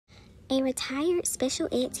A retired special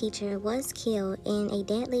ed teacher was killed in a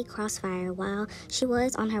deadly crossfire while she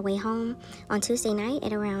was on her way home. On Tuesday night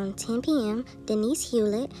at around 10 p.m., Denise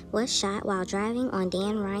Huguelet was shot while driving on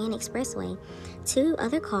Dan Ryan Expressway. Two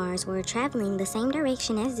other cars were traveling the same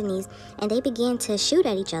direction as Denise, and they began to shoot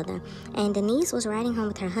at each other. And Denise was riding home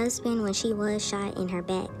with her husband when she was shot in her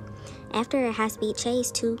back. After a high-speed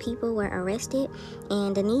chase, two people were arrested,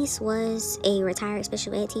 and Denise was a retired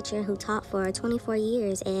special ed teacher who taught for 24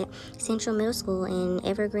 years at Central Middle School in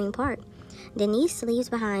Evergreen Park. Denise leaves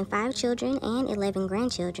behind 5 children and 11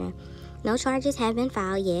 grandchildren. No charges have been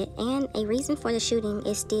filed yet, and a reason for the shooting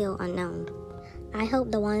is still unknown. I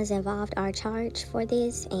hope the ones involved are charged for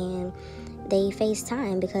this and they face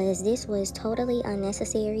time, because this was totally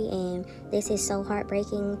unnecessary, and this is so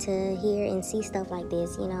heartbreaking to hear and see stuff like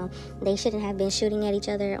this. You know, they shouldn't have been shooting at each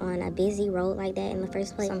other on a busy road like that in the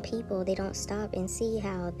first place. Some people, they don't stop and see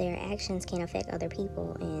how their actions can affect other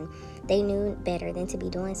people, and they knew better than to be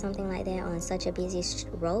doing something like that on such a busy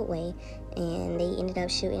roadway, and they ended up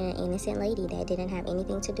shooting an innocent lady that didn't have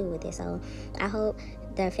anything to do with it. So I hope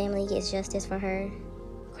the family gets justice for her.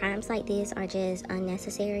 Crimes like this are just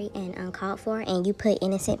unnecessary and uncalled for, and you put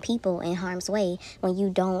innocent people in harm's way when you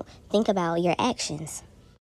don't think about your actions.